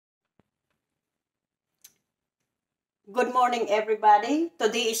Good morning, everybody.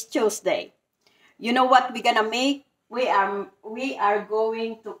 Today is Tuesday. You know what we're gonna make? We are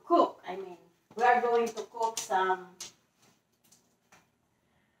going to cook. We are going to cook some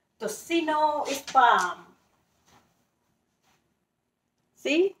tocino spam.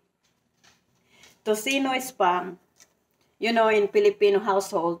 See, tocino spam. You know, in Filipino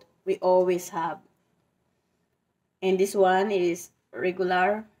household, we always have. And this one is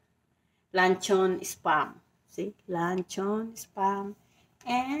regular lanchon spam. See, lanchon spam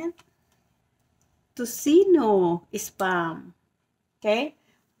and tocino spam. Okay,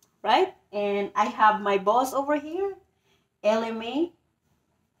 right? And I have my boss over here, Ellie May.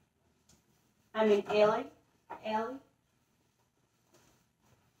 Ellie. Ellie.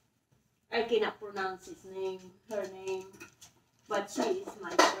 I cannot pronounce her name, but she is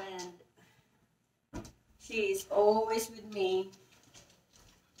my friend. She is always with me.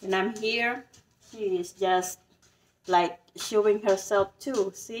 When I'm here, she is just like showing herself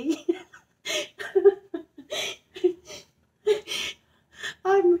too. See?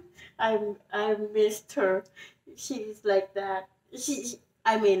 I'm I missed her. She is like that.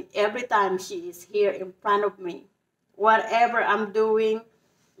 Every time she is here in front of me, whatever I'm doing,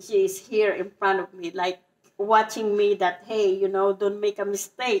 she is here in front of me, like watching me that, hey, don't make a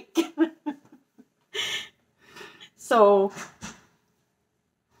mistake. so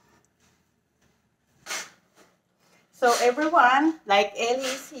so everyone, like Ellie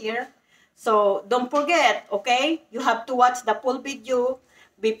is here. So don't forget, okay? You have to watch the full video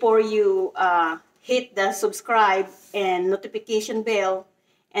before you hit the subscribe and notification bell.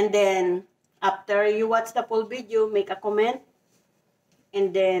 And then after you watch the full video, make a comment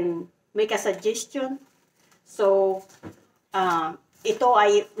and then make a suggestion. So ito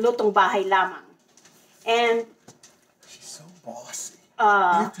ay lutong bahay lamang. And she's so bossy.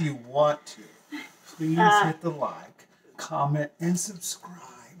 If you want to, please hit the like, comment, and subscribe.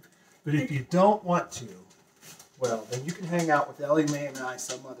 But if you don't want to, well, then you can hang out with Ellie Mae and I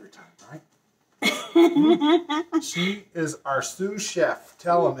some other time, right? She is our sous chef.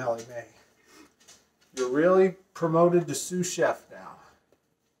 Tell him, Ellie Mae. You're really promoted to sous chef now.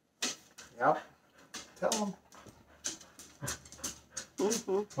 Yep. Tell him.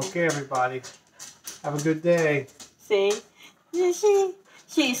 Okay, everybody. Have a good day. See?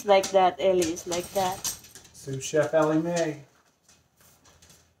 She's like that. Ellie is like that. Sous Chef Ellie Mae.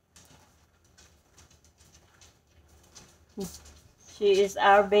 She is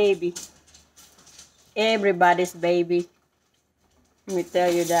our baby. Everybody's baby. Let me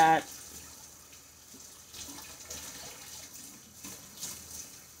tell you that.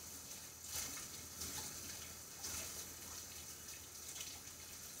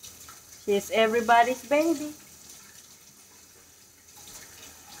 She's everybody's baby.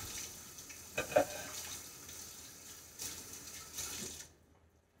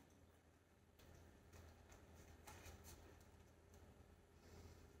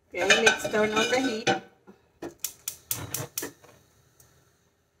 Okay, let's turn on the heat.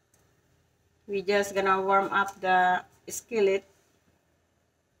 We're just gonna warm up the skillet.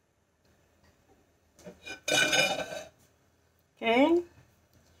 Okay.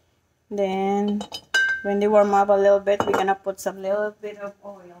 Then, when they warm up a little bit, we're gonna put some little bit of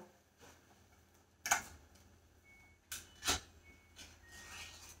oil.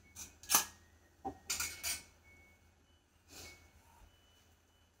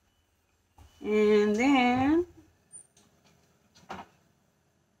 And then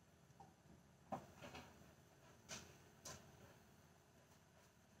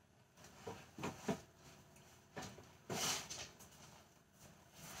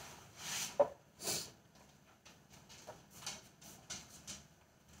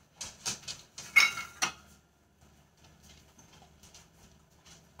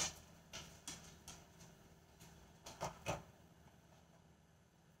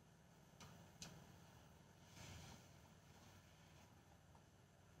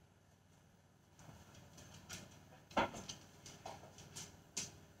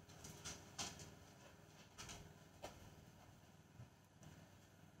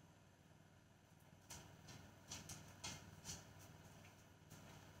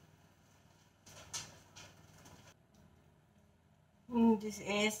this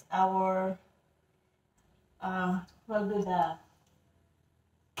is our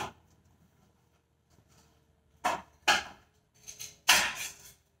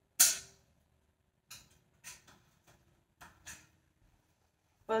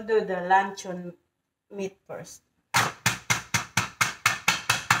we'll do the luncheon meat first.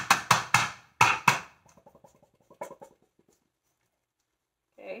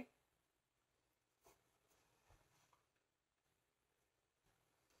 Okay.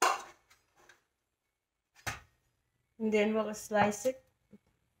 And then we'll slice it.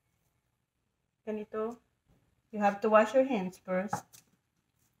 Ganito. You have to wash your hands first.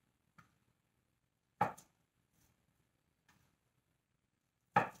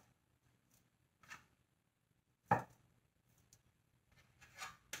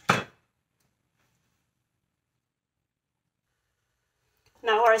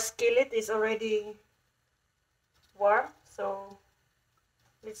 Now our skillet is already warm, so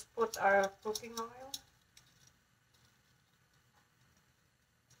let's put our cooking oil.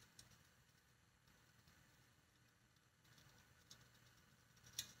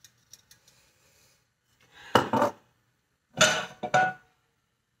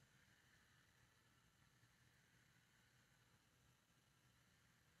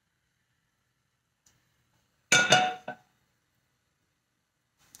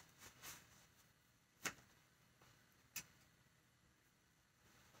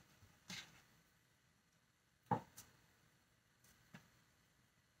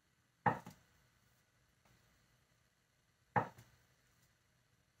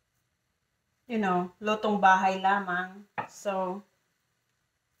 You know, lutong bahay lamang. So,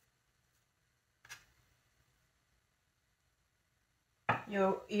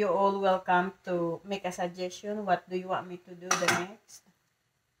 you all welcome to make a suggestion. What do you want me to do the next?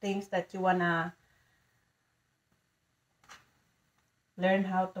 Things that you wanna learn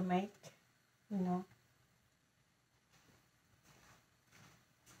how to make, you know.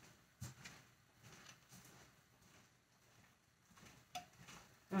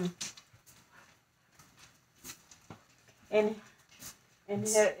 And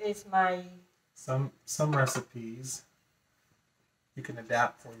here is my some recipes you can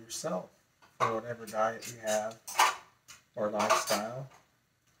adapt for yourself, for whatever diet you have or lifestyle,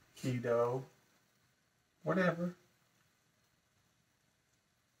 keto, whatever.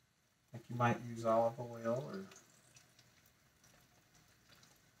 Like you might use olive oil or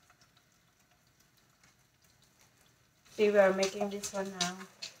see, we are making this one now.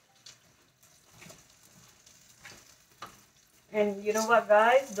 And you know what,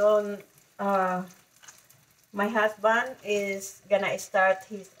 guys? My husband is gonna start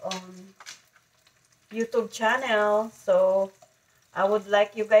his own YouTube channel, so I would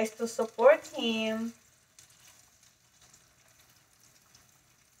like you guys to support him.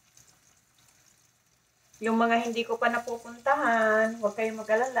 Yung mga hindi ko pa napupuntahan, huwag kayong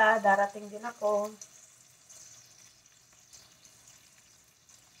mag-alala, darating din ako.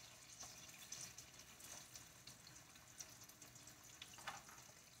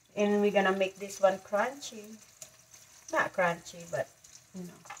 And we're gonna make this one crunchy. Not crunchy, but, you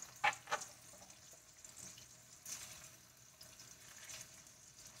know.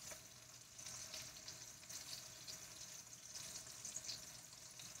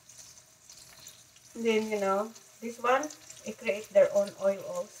 And then, you know, this one, it creates their own oil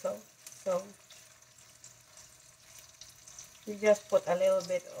also. So, you just put a little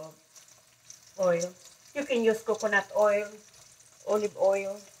bit of oil. You can use coconut oil, olive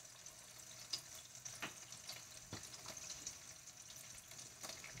oil.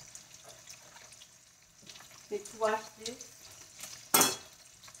 Let's wash this.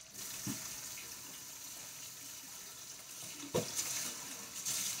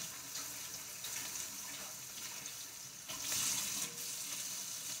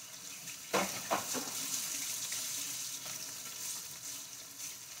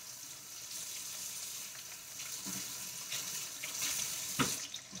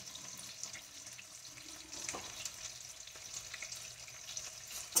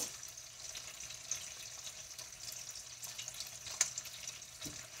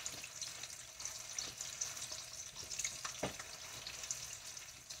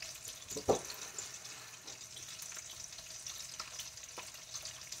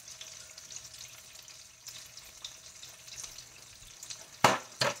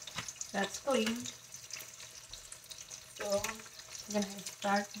 That's clean. So I'm gonna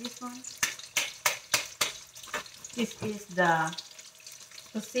start this one. This is the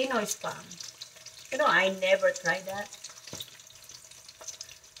tocino spam. You know, I never tried that.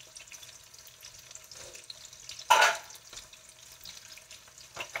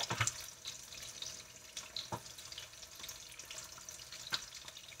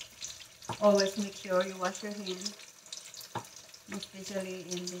 Always make sure you wash your hands, especially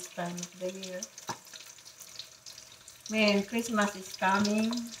in this time of the year. Man, Christmas is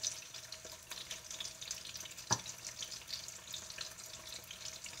coming.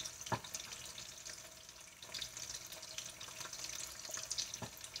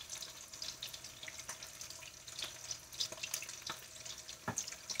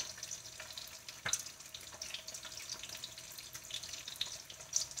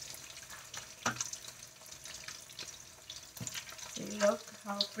 Look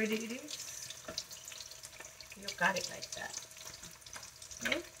how pretty it is. You cut it like that.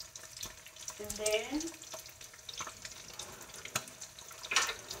 Okay? And then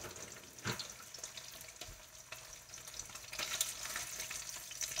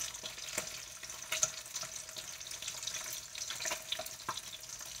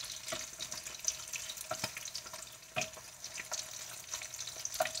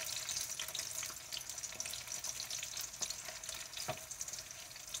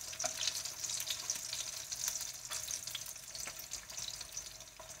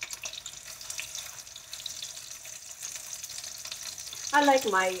I like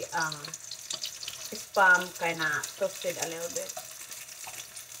my spam kind of toasted a little bit.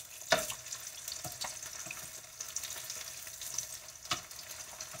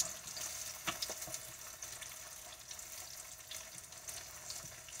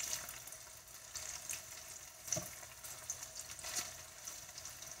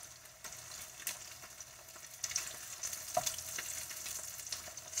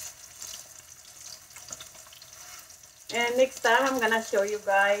 And next time I'm gonna show you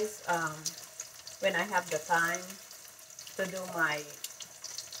guys when I have the time to do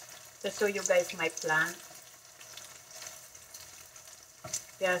to show you guys my plant.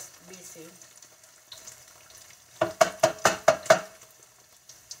 Just busy.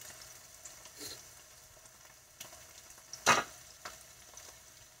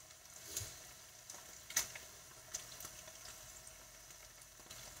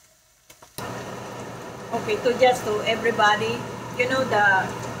 Okay, to just to everybody, you know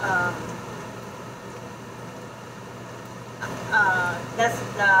that's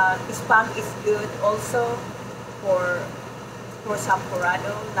the spam is good also for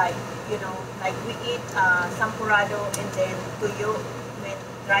sampurado, like like we eat sampurado and then tuyo with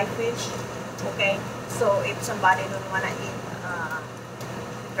dry fish. Okay, so if somebody don't wanna eat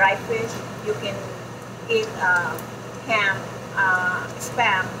dry fish, you can eat ham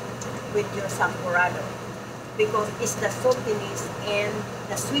spam with your sampurado, because it's the saltiness and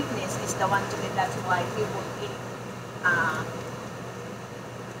the sweetness is the one to it. That's why people eat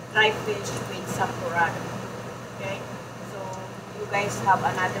dry fish with sampurado. Okay, so you guys have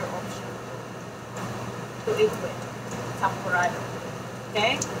another option to eat with sampurado.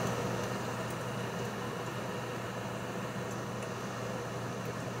 Okay.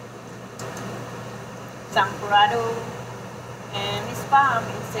 Sampurado and spam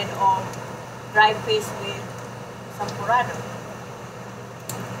instead of dry fish with sampurado.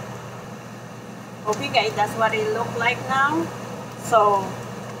 Okay guys, that's what it look like now. So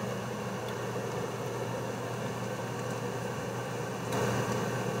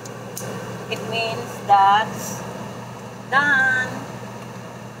it means that's done.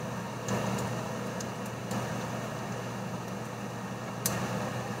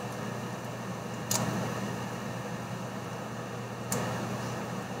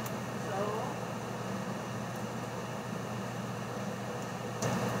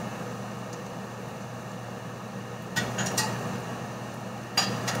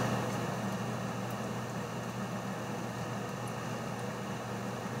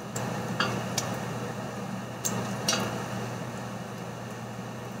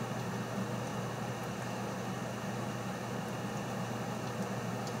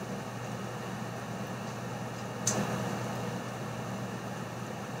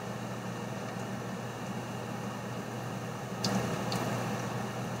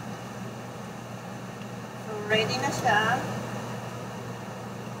 Ready na siya.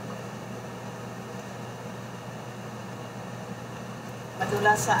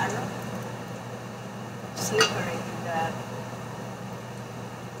 Madula sa silvery that.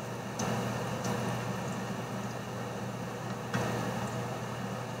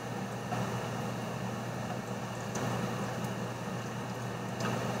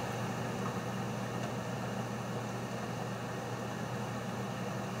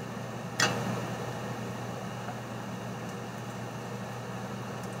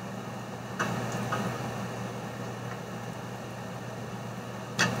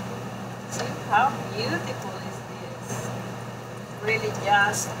 How beautiful is this? Really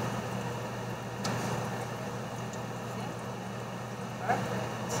just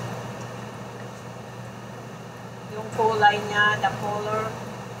perfect. Yung kulay niya, the color.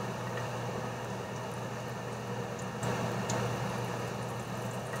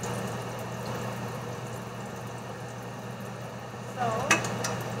 So,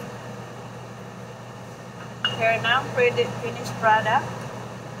 here now, finished product.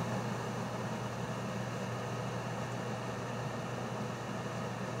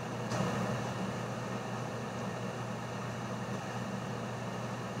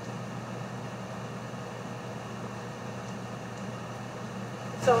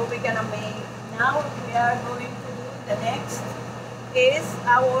 So we're gonna make, now we are going to do the next is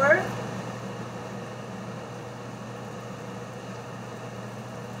our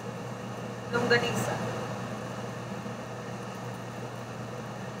longganisa.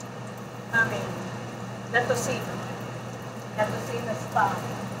 I mean, the tocino. The tocino spa.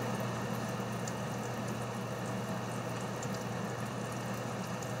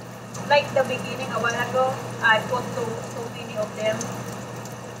 Like the beginning a while ago, I put so many of them.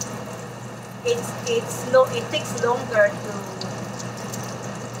 It takes longer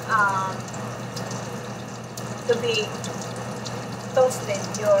to be toasted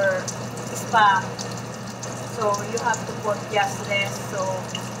your spa. So you have to put just less, so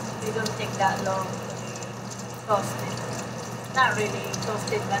it don't take that long to be toasted. Not really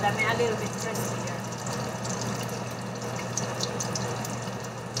toasted, but I mean a little bit crispier.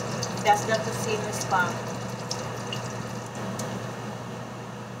 That's the tocino spa.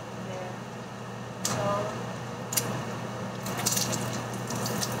 There. So,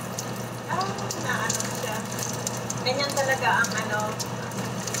 na ano siya. Ganyan talaga ang ano,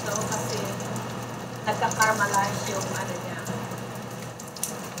 ito kasi nagka-caramelize yung ano niya.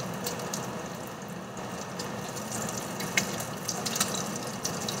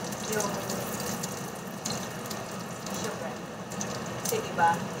 Yung sugar. Kasi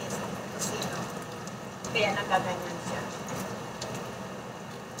diba, is tocino. Kaya nagaganyan siya.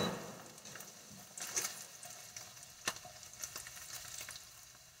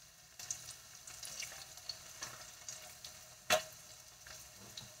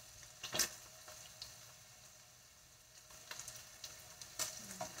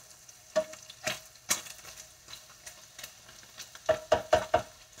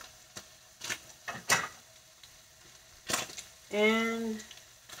 And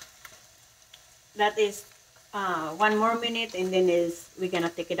that is 1 more minute, and then we're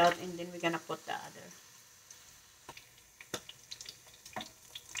gonna take it out, and then we're gonna put the other.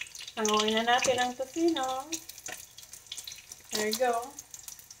 Hanguin na natin ang tocino. There you go.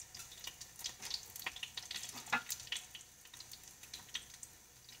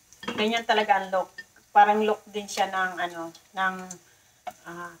 Ganyan talaga ang look. Parang look din siya ng ano, ng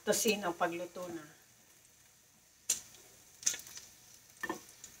tocino pagluto na.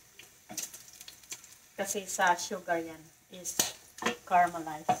 Kasi sa sugar yan is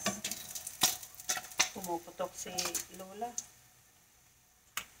caramelized. Pumuputok si Lola.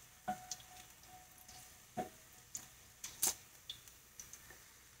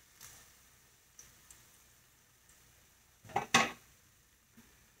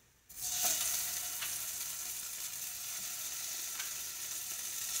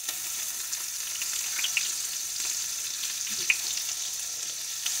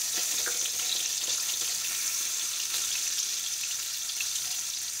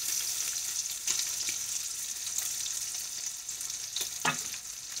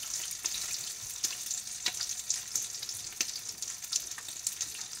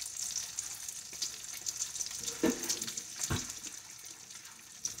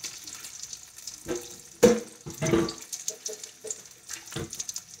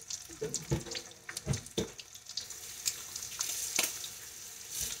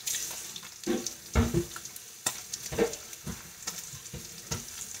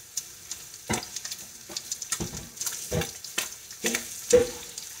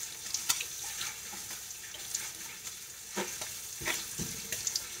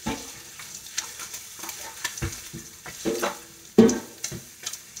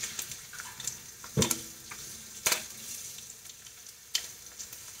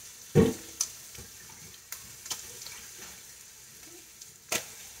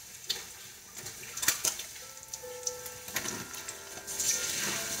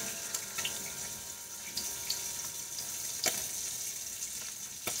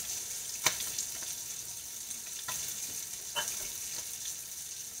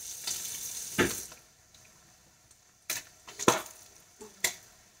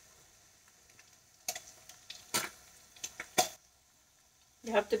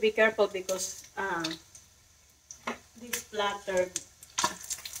 You have to be careful because this splattered.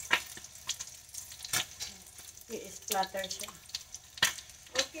 I-splatter siya.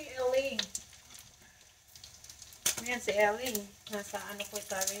 Okay, Ellie. Ayan si Ellie. Nasa ano ko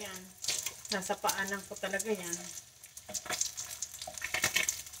talaga yan. Nasa paanan ko talaga yan.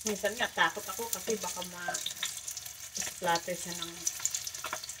 Minsan nga, takot ako kasi baka ma-splatter siya ng...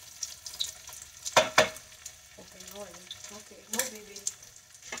 Okay, oil. Okay, go baby.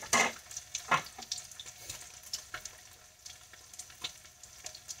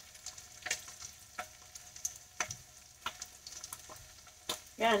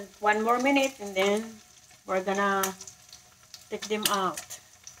 Yan, 1 more minute and then we're gonna take them out.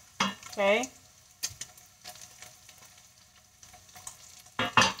 Okay?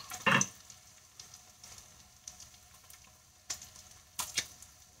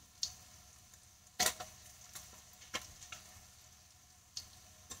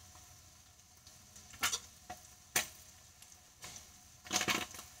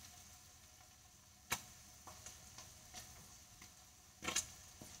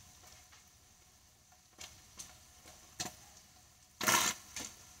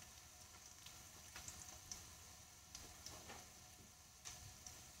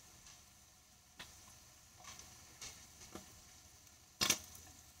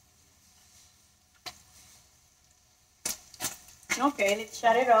 Okay, let's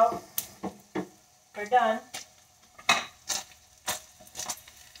shut it off. We're done.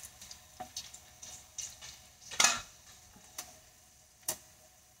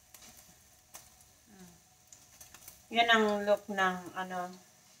 Yan ang look ng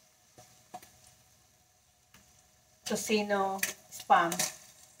tocino spam.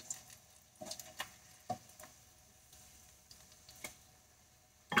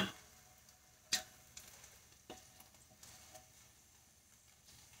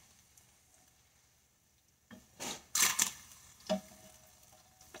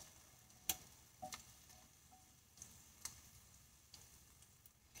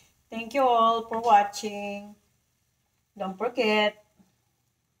 Thank you all for watching. Don't forget,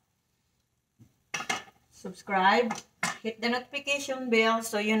 subscribe, hit the notification bell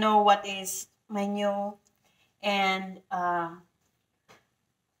so you know what is my new and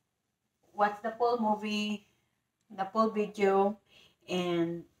watch the full movie, the full video,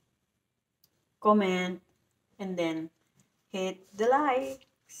 and comment, and then hit the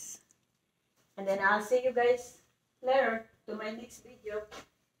likes. And then I'll see you guys later to my next video.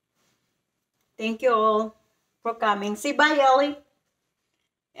 Thank you all for coming. Say bye, Ellie.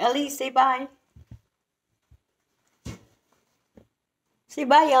 Ellie, say bye. Say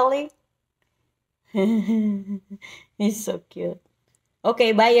bye, Ellie. He's so cute.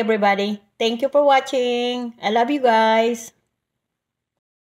 Okay, bye everybody. Thank you for watching. I love you guys.